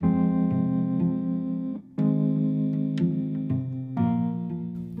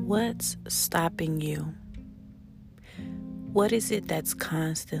What's stopping you? What is it that's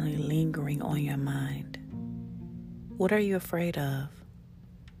constantly lingering on your mind? What are you afraid of?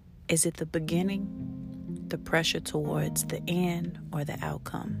 Is it the beginning, the pressure towards the end, or the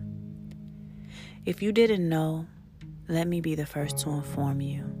outcome? If you didn't know, let me be the first to inform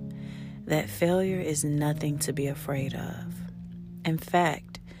you that failure is nothing to be afraid of. In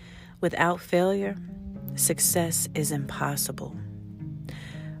fact, without failure, success is impossible.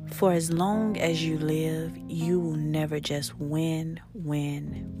 For as long as you live, you will never just win.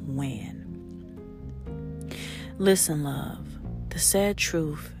 Listen, love, the sad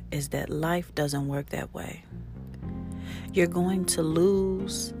truth is that life doesn't work that way. You're going to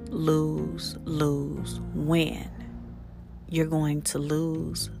lose, win. You're going to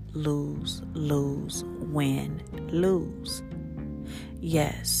lose, win, lose.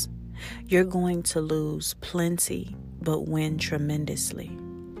 Yes, you're going to lose plenty, but win tremendously.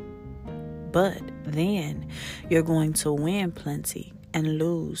 But then you're going to win plenty and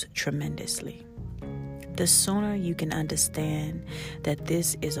lose tremendously. The sooner you can understand that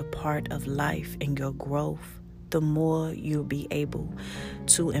this is a part of life and your growth, the more you'll be able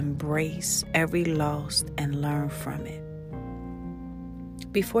to embrace every loss and learn from it.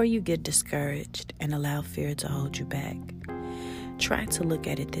 Before you get discouraged and allow fear to hold you back, try to look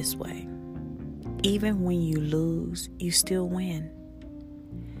at it this way. Even when you lose, you still win.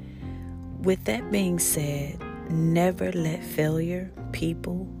 With that being said, never let failure,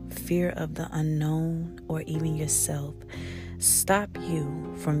 people, fear of the unknown, or even yourself stop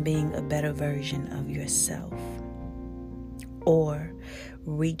you from being a better version of yourself or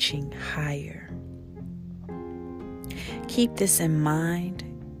reaching higher. Keep this in mind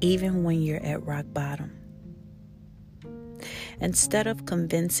even when you're at rock bottom. Instead of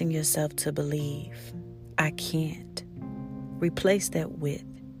convincing yourself to believe, I can't, replace that with,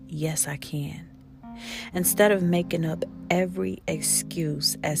 yes, I can. Instead of making up every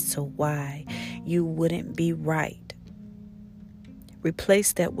excuse as to why you wouldn't be right,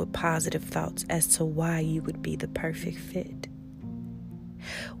 replace that with positive thoughts as to why you would be the perfect fit.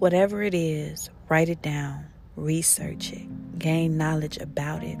 Whatever it is, write it down, research it, gain knowledge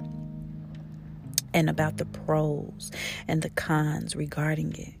about it, and about the pros and the cons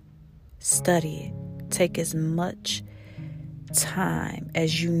regarding it. Study it. Take as much time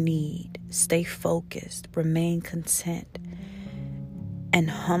as you need. Stay focused, remain content, and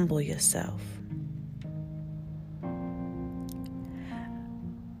humble yourself.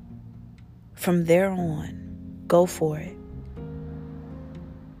 From there on, go for it.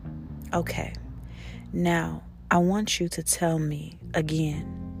 Okay, now I want you to tell me again,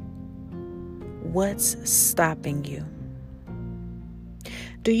 what's stopping you?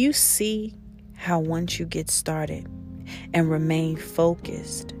 Do you see how once you get started and remain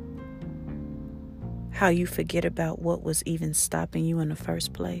focused, how you forget about what was even stopping you in the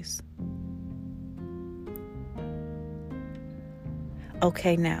first place?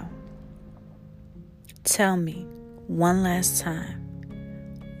 Okay, now, tell me one last time,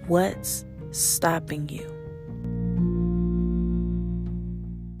 what's stopping you?